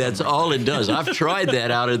it's going to. That's all it does. I've tried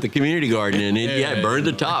that out at the community garden, and it burned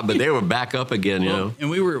the top, but they were back up again. And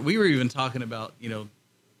we were even talking about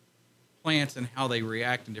plants and how they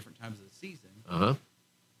react in different times of the season. Uh-huh.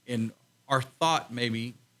 And our thought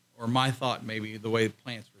maybe, or my thought maybe, the way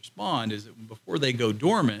plants respond is that before they go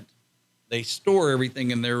dormant, they store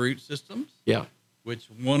everything in their root systems. Yeah. Which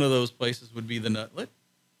one of those places would be the nutlet.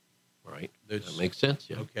 Right. There's- That makes sense.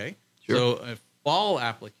 Yeah. Okay. Sure. So a fall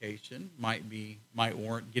application might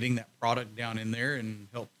warrant getting that product down in there and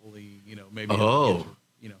helpfully, maybe. Oh,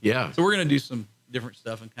 yeah. So we're going to do some different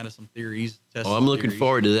stuff and kind of some theories. Test Oh, I'm some looking theories.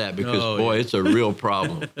 forward to that because Oh, boy, yeah. it's a real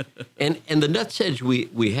problem. and the nut sedge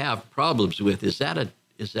we have problems with. Is that a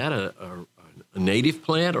native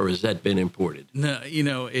plant or has that been imported? No,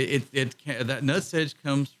 that nut sedge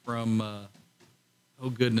comes from. Oh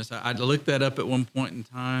goodness, I looked that up at one point in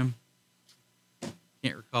time.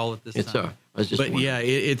 Can't recall it this time. I was just but wondering. yeah,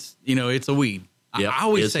 it's a weed. Yeah, I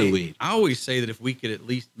always it's say a weed. I always say that if we could at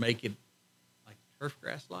least make it like turf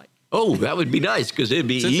grass like. Oh, that would be nice because it'd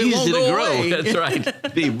be Since it easy won't to go grow. away. That's right.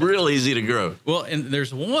 It'd be real easy to grow. Well, and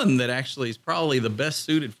there's one that actually is probably the best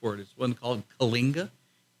suited for it. It's one called Kalinga.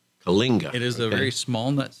 Kalinga. It is a okay. very small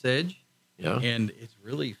nut sedge. Yeah. And it's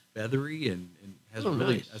really feathery and has Oh,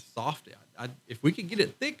 really nice. a soft. If we could get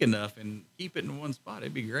it thick enough and keep it in one spot,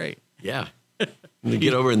 it'd be great. Yeah. You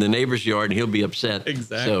get over in the neighbor's yard and he'll be upset.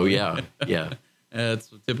 Exactly. So yeah. It's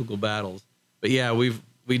typical battles. But yeah,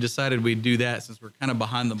 we decided we'd do that since we're kind of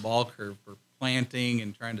behind the ball curve for planting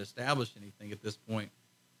and trying to establish anything at this point.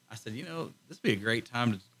 I said, this would be a great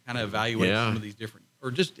time to kind of evaluate Yeah. some of these different, or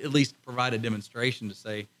just at least provide a demonstration to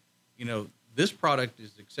say, this product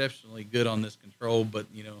is exceptionally good on this control, but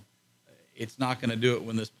it's not going to do it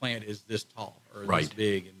when this plant is this tall or Right. this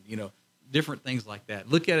big, and different things like that.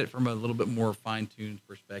 Look at it from a little bit more fine-tuned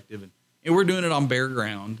perspective, and we're doing it on bare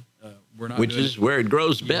ground. We're not, Which doing is where it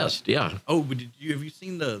grows best. Yeah. Oh, but have you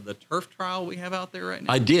seen the turf trial we have out there right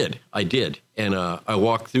now? I did. And I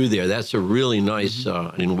walked through there. That's a really nice,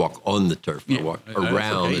 I didn't walk on the turf. I walked That's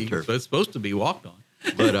around okay. the turf. So it's supposed to be walked on.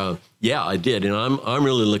 But yeah, I did. And I'm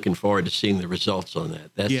really looking forward to seeing the results on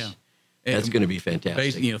that. That's And going to be fantastic.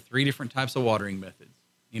 Basically, 3 different types of watering methods.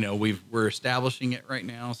 We're establishing it right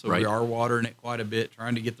now, so Right. we are watering it quite a bit,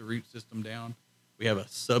 trying to get the root system down. We have a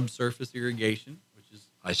subsurface irrigation, which is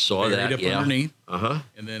I saw buried that. up Yeah. underneath, Uh-huh.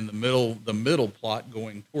 and then the middle plot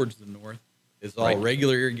going towards the north is all Right.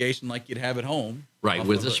 regular irrigation like you'd have at home, Right, off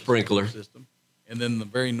with of a sprinkler system, and then the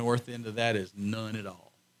very north end of that is none at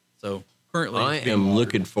all. So currently, I it's being am watered.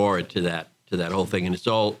 looking forward to that whole thing. And it's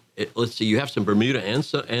all, let's see, you have some Bermuda and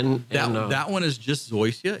That one is just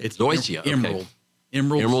zoysia. It's Zoysia, okay. emerald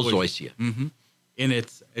zoysia. Mm-hmm. And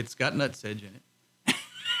it's got nut sedge in it.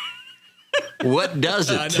 What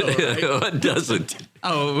doesn't? I know, right? What doesn't?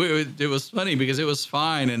 Oh, it was funny because it was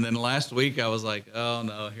fine, and then last week I was like, oh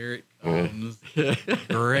no, here it comes.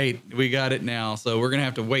 Great, we got it now. So we're gonna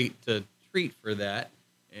have to wait to treat for that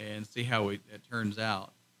and see how it turns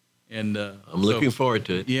out. And I'm looking forward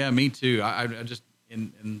to it. Yeah, me too. I just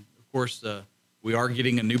and of course we are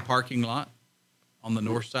getting a new parking lot on the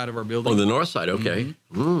north side of our building. On the north side, okay.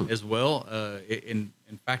 As well. In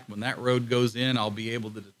fact, when that road goes in, I'll be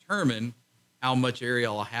able to determine how much area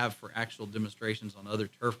I'll have for actual demonstrations on other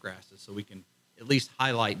turf grasses, so we can at least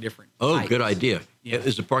highlight different. Oh, types. good idea. Yeah.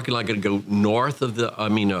 Is the parking lot going to go north of the? I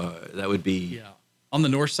mean, that would be. Yeah, on the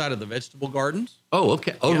north side of the vegetable gardens. Oh,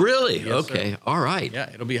 okay. Oh, Yeah. really? Yes, sir. Okay. All right.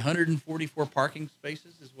 Yeah, it'll be 144 parking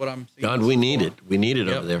spaces, is what I'm seeing. God, we need it. We need it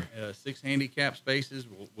Yep. over there. 6 handicap spaces.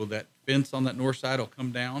 Will that fence on that north side will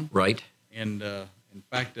come down? Right. And in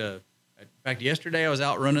fact, yesterday I was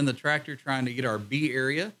out running the tractor trying to get our bee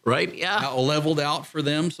area Right. Yeah. leveled out for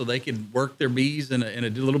them so they could work their bees in a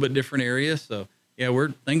little bit different area. So yeah,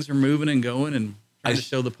 things are moving and going and trying to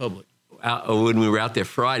show the public. When we were out there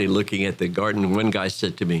Friday looking at the garden, one guy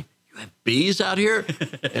said to me, "You have bees out here?"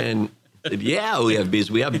 And said, yeah, we have bees.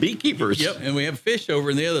 We have beekeepers. Yep, and we have fish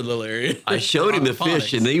over in the other little area. I showed him the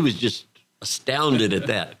fish, Aquaponics. and he was just astounded at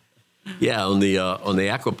that. Yeah, on the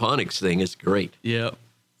aquaponics thing, it's great. Yep.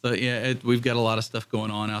 So yeah, we've got a lot of stuff going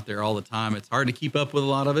on out there all the time. It's hard to keep up with a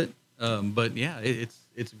lot of it, but yeah, it's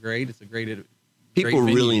great. It's a great. People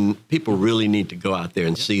great venue. really need to go out there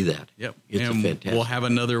and see that. Yep. It's and fantastic. we'll have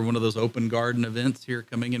another one of those open garden events here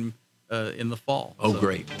coming in the fall. Oh,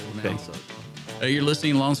 great. Okay. You're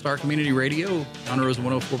listening to Lone Star Community Radio, Conroe's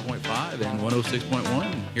 104.5 and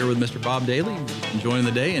 106.1. Here with Mr. Bob Daly, enjoying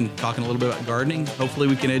the day and talking a little bit about gardening. Hopefully,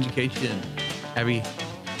 we can educate you and have you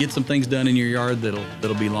get some things done in your yard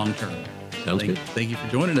that'll be long term. Sounds good. Thank you for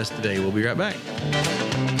joining us today. We'll be right back.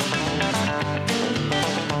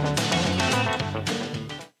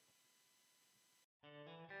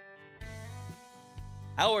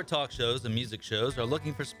 Our talk shows and music shows are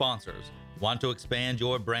looking for sponsors. Want to expand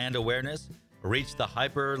your brand awareness? Reach the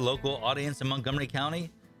hyper-local audience in Montgomery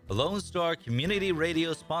County? The Lone Star Community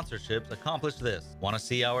Radio sponsorships accomplish this. Want to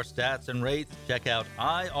see our stats and rates? Check out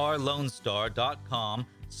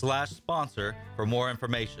irlonestar.com/sponsor for more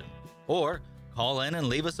information. Or call in and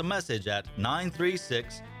leave us a message at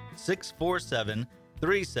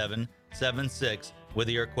 936-647-3776 with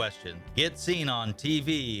your question. Get seen on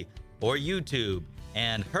TV or YouTube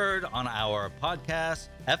and heard on our podcast,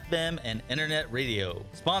 FM, and internet radio.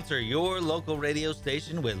 Sponsor your local radio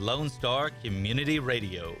station with Lone Star Community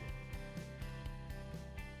Radio.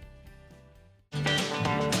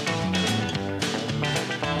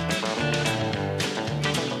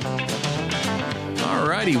 All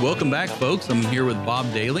righty, welcome back, folks. I'm here with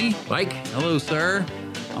Bob Daly. Mike? Hello, sir.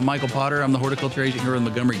 I'm Michael Potter. I'm the horticulture agent here in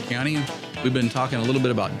Montgomery County. We've been talking a little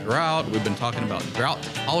bit about drought. We've been talking about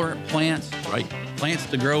drought-tolerant plants. Right. Plants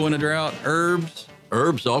to grow in a drought, herbs.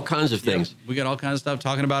 Herbs, all kinds of things. Yep. We got all kinds of stuff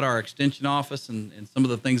talking about our extension office and some of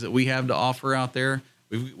the things that we have to offer out there.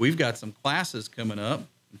 We've got some classes coming up.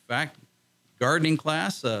 In fact, gardening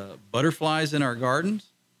class, butterflies in our gardens.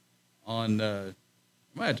 I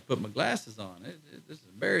might have to put my glasses on. This is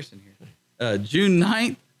embarrassing here. June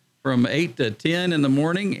 9th from 8 to 10 in the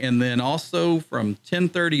morning. And then also from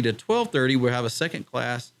 10:30 to 12:30, we'll have a second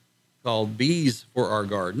class called Bees for Our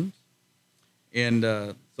Gardens. And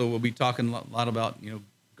so we'll be talking a lot about,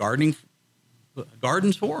 gardening,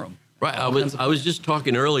 gardens for them. Right. I was just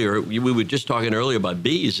talking earlier. We were just talking earlier about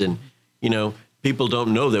bees, and people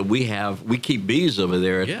don't know that we keep bees over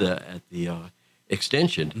there at the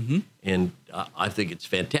extension, and I think it's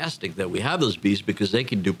fantastic that we have those bees because they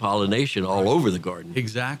can do pollination all over the garden.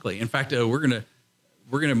 Exactly. In fact, we're gonna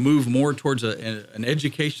move more towards an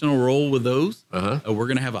educational role with those. We're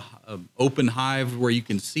gonna have a open hive where you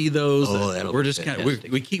can see those. We're just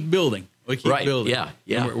we keep building. We keep building. Yeah.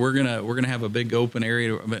 And we're gonna have a big open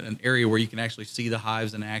area, an area where you can actually see the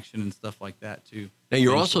hives in action and stuff like that too. Now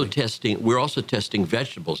we're also testing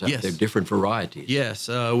vegetables out there, different varieties. Yes,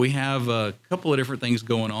 we have a couple of different things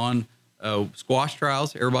going on. Squash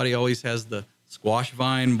trials. Everybody always has the squash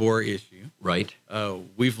vine borer issue. Right.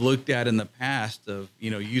 We've looked at in the past of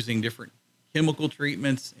using different chemical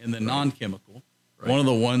treatments and then non-chemical. Right. One of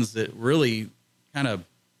the ones that really kind of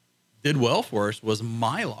did well for us was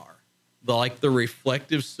mylar, the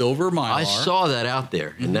reflective silver mylar. I saw that out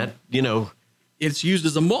there, and that it's used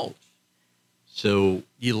as a mulch. So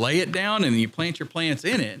you lay it down and you plant your plants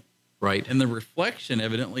in it. Right. And the reflection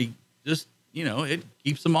evidently just it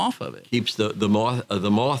keeps them off of it. Keeps the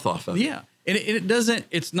moth off of it. Yeah. And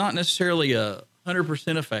it's not necessarily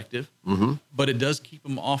 100% effective, but it does keep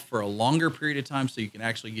them off for a longer period of time so you can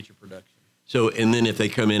actually get your production. So, and then if they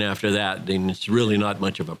come in after that, then it's really not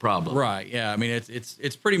much of a problem. Right. Yeah. I mean,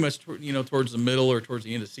 it's pretty much, towards the middle or towards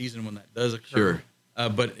the end of the season when that does occur. Sure.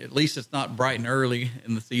 But at least it's not bright and early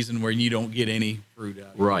in the season where you don't get any fruit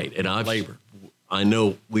out. Right. And I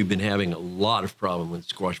know we've been having a lot of problem with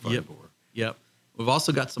squash vine borer. Yep. We've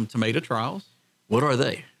also got some tomato trials. What are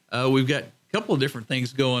they? We've got a couple of different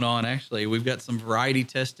things going on, actually. We've got some variety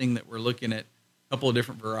testing that we're looking at, a couple of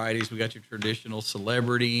different varieties. We got your traditional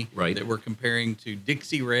Celebrity that we're comparing to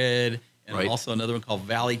Dixie Red, and also another one called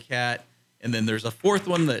Valley Cat. And then there's a fourth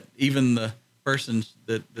one that even the person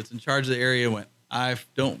that's in charge of the area went, I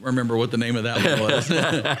don't remember what the name of that one was,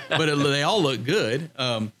 but they all look good.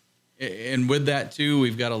 And with that, too,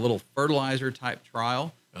 we've got a little fertilizer-type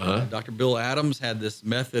trial. Dr. Bill Adams had this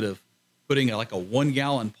method of putting a 1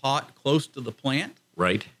 gallon pot close to the plant,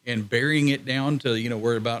 and burying it down to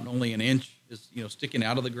where about only an inch is sticking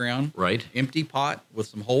out of the ground. Empty pot with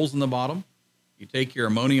some holes in the bottom. You take your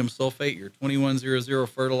ammonium sulfate, your 2100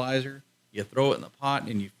 fertilizer, you throw it in the pot,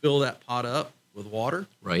 and you fill that pot up with water.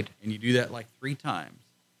 And you do that 3 times,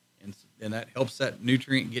 and that helps that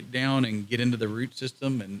nutrient get down and get into the root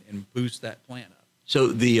system and boost that plant up. So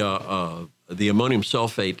the ammonium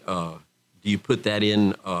sulfate, do you put that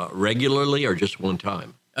in regularly or just one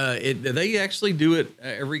time? They actually do it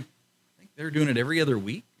I think they're doing it every other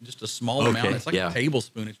week, just a small amount. It's like a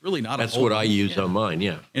tablespoon. It's really not That's a whole what I use on mine,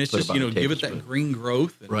 yeah. And it's Put just, about a give it tablespoon. that green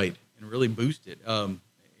growth and, Right. and really boost it.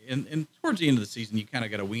 And towards the end of the season, you kind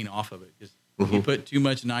of got to wean off of it because if you put too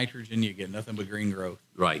much nitrogen, you get nothing but green growth.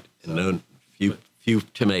 Right, and few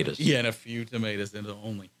tomatoes. Yeah, and a few tomatoes into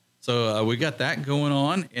only. So we got that going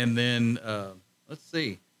on, and then let's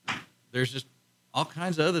see, there's just all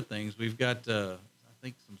kinds of other things. We've got, I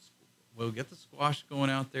think we'll get the squash going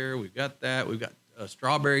out there. We've got that. We've got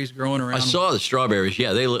strawberries growing around. I saw the strawberries.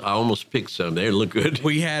 Yeah, I almost picked some. They look good.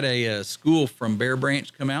 We had a school from Bear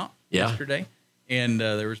Branch come out Yeah. yesterday, and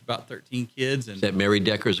there was about 13 kids. And Is that Mary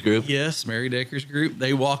Decker's group? yes, Mary Decker's group.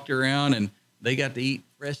 They walked around and they got to eat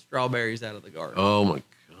fresh strawberries out of the garden. Oh my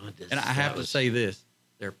God! and I have to say this,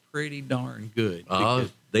 they're pretty darn good.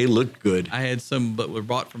 because They look good. I had some that were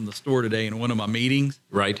bought from the store today in one of my meetings.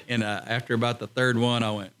 Right. And after about the third one,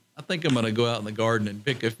 I went, I think I'm going to go out in the garden and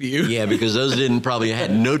pick a few. Yeah, because those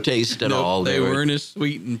had no taste at Nope, all. They weren't as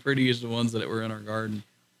sweet and pretty as the ones that were in our garden.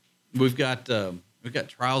 We've got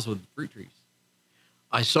trials with fruit trees.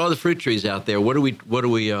 I saw the fruit trees out there. What are we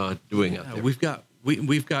doing out there? We've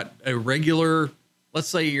got a regular, let's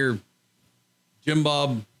say you're Jim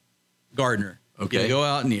Bob gardener. Okay. You go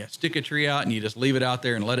out and you stick a tree out and you just leave it out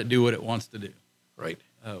there and let it do what it wants to do. Right.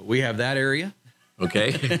 We have that area.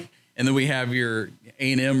 Okay. And then we have your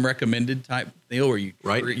A&M recommended type deal where you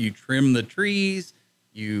you trim the trees,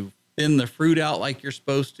 you thin the fruit out like you're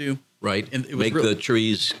supposed to. Right. And it was Make the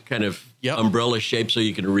trees kind of umbrella shaped so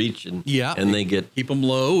you can reach and they get keep them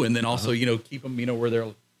low, and then also keep them where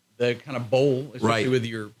they're kind of bowl, especially with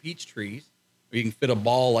your peach trees, where you can fit a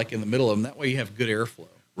ball like in the middle of them. That way you have good airflow.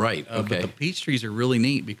 Right. But Okay. the peach trees are really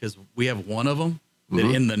neat because we have one of them that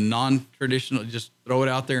in the non-traditional, just throw it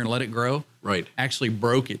out there and let it grow. Right. Actually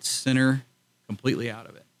broke its center completely out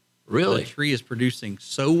of it. Really? The tree is producing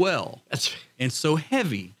so well That's and so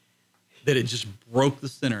heavy that it just broke the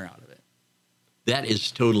center out of it. that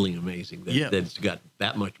is totally amazing. That it's got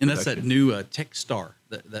that much. And that's production. that new Techstar,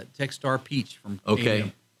 that Techstar peach from Okay.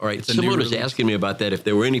 A&M. All right. It's a Someone new was release. asking me about that, if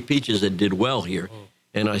there were any peaches that did well here.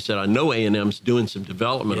 And I said, I know A&M's doing some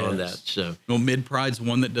development on that. Yes. So Well, Mid-Pride's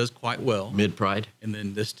one that does quite well. Mid-Pride. And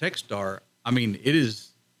then this Techstar, I mean, it is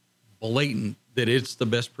blatant that it's the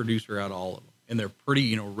best producer out of all of them. And they're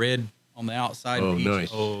pretty, red on the outside. Oh, peach. nice.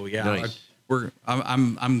 Oh, yeah. Nice.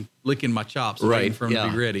 I'm licking my chops Right, waiting for them to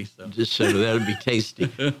yeah. be ready. So. Just so that would be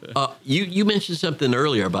tasty. You mentioned something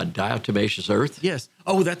earlier about diatomaceous earth. Yes.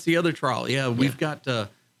 Oh, that's the other trial. Yeah, we've got a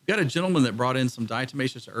gentleman that brought in some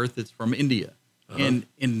diatomaceous earth that's from India, and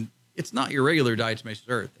it's not your regular diatomaceous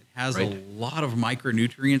earth. It has a lot of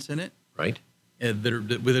micronutrients in it, Right. that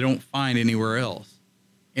they don't find anywhere else.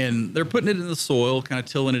 And they're putting it in the soil, kind of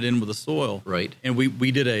tilling it in with the soil. Right. And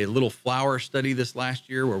we did a little flower study this last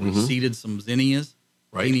year where we seeded some zinnias,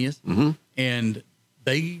 zinnias, and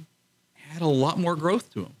they had a lot more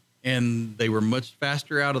growth to them. And they were much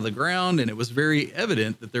faster out of the ground, and it was very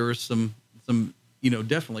evident that there was some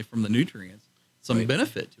definitely from the nutrients, some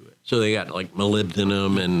benefit to it. So they got like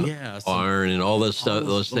molybdenum and iron and all those stuff,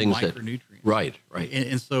 those things that. Micronutrients. Right. Right.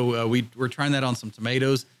 And so we're trying that on some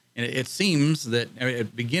tomatoes, and it seems that at the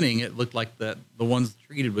beginning it looked like the ones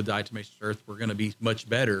treated with diatomaceous earth were going to be much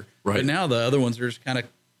better. Right. But now the other ones are just kind of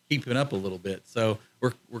keeping up a little bit. So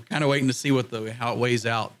we're kind of waiting to see how it weighs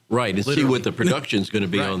out. Right. And see Literally. what the production's going to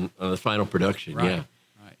be Right. on the final production. Right. Yeah.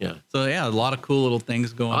 Right. Yeah. So a lot of cool little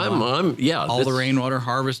things going on. All the that's- rainwater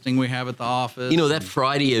harvesting we have at the office. That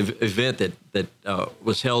Friday event that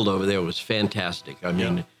was held over there was fantastic. I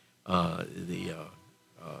mean,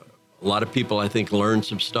 a lot of people I think learned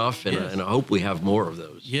some stuff, and I hope we have more of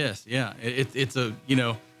those. Yes, yeah. It's a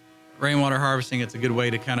rainwater harvesting. It's a good way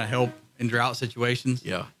to kind of help in drought situations.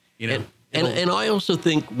 Yeah. And I also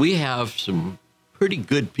think we have some pretty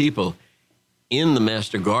good people in the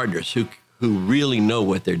Master Gardeners who really know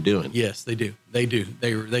what they're doing. yes, they do. They do.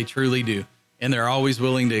 They truly do. And they're always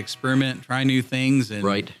willing to experiment, try new things,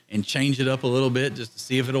 and change it up a little bit just to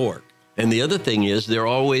see if it'll work. And the other thing is they're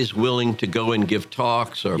always willing to go and give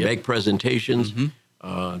talks or make presentations.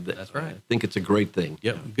 That's right. I think it's a great thing.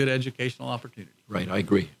 Yep, good educational opportunity. Right, I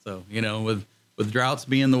agree. So with droughts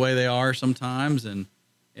being the way they are sometimes, and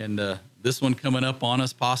this one coming up on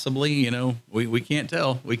us possibly, we can't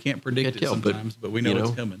tell. We can't predict it sometimes, but we know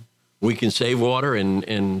it's coming. We can save water and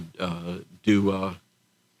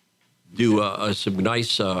do some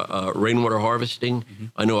nice rainwater harvesting.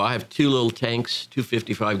 I know I have 2 little tanks, 2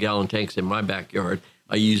 55-gallon tanks in my backyard.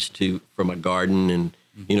 I use for my garden and,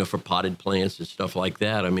 for potted plants and stuff like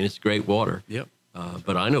that. I mean, it's great water. Yep.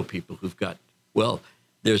 But I know people who've got,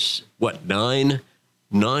 there's 9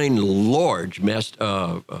 large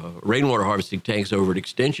rainwater harvesting tanks over at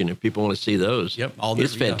Extension, if people want to see those. Yep.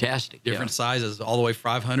 It's fantastic. Different sizes, all the way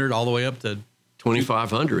 500, all the way up to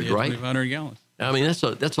 2,500, right? 2,500 gallons. I mean, that's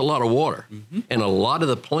a lot of water. And a lot of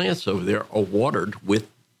the plants over there are watered with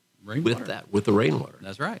the rainwater.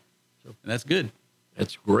 That's right. And that's good.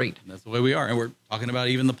 That's great. And that's the way we are. And we're talking about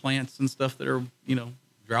even the plants and stuff that are,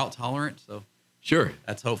 drought tolerant. So sure.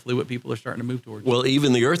 That's hopefully what people are starting to move towards. Well,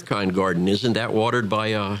 even the Earthkind garden, isn't that watered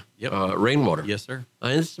by rainwater? Yes, sir.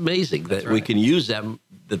 It's amazing that we can use that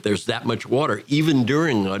there's that much water even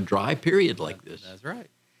during a dry period like this. That's right.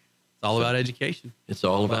 It's all about education. It's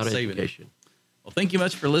all about education. Well, thank you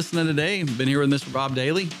much for listening today. I've been here with Mr. Bob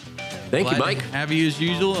Daly. Thank you, Mike. To have you as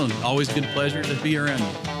usual, and always good pleasure to be around you.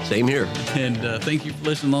 Same here. And thank you for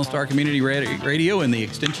listening to Lone Star Community Radio in the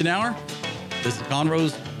Extension Hour. This is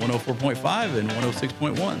Conroe's 104.5 and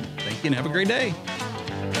 106.1. Thank you and have a great day.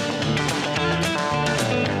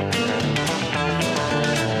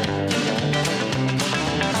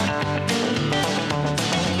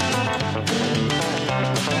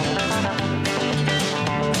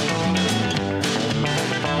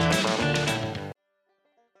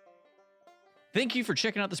 Thank you for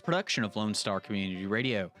checking out this production of Lone Star Community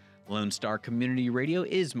Radio. Lone Star Community Radio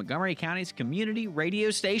is Montgomery County's community radio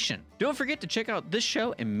station. Don't forget to check out this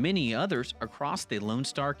show and many others across the Lone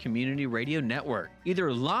Star Community Radio Network,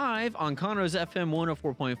 either live on Conroe's FM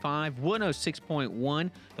 104.5,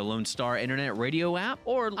 106.1, the Lone Star Internet Radio app,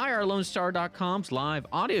 or irlonestar.com's live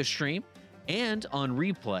audio stream, and on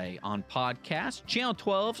replay on podcast, Channel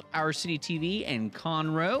 12's Our City TV in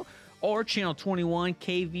Conroe, or Channel 21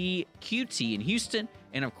 KVQT in Houston,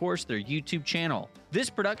 and of course their YouTube channel. This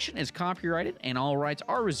production is copyrighted and all rights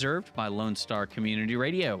are reserved by Lone Star Community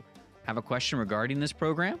Radio. Have a question regarding this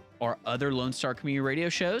program or other Lone Star Community Radio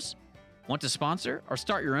shows? Want to sponsor or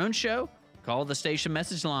start your own show? Call the station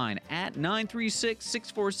message line at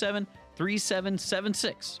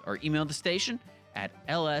 936-647-3776 or email the station at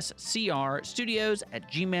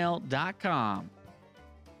lscrstudios@gmail.com.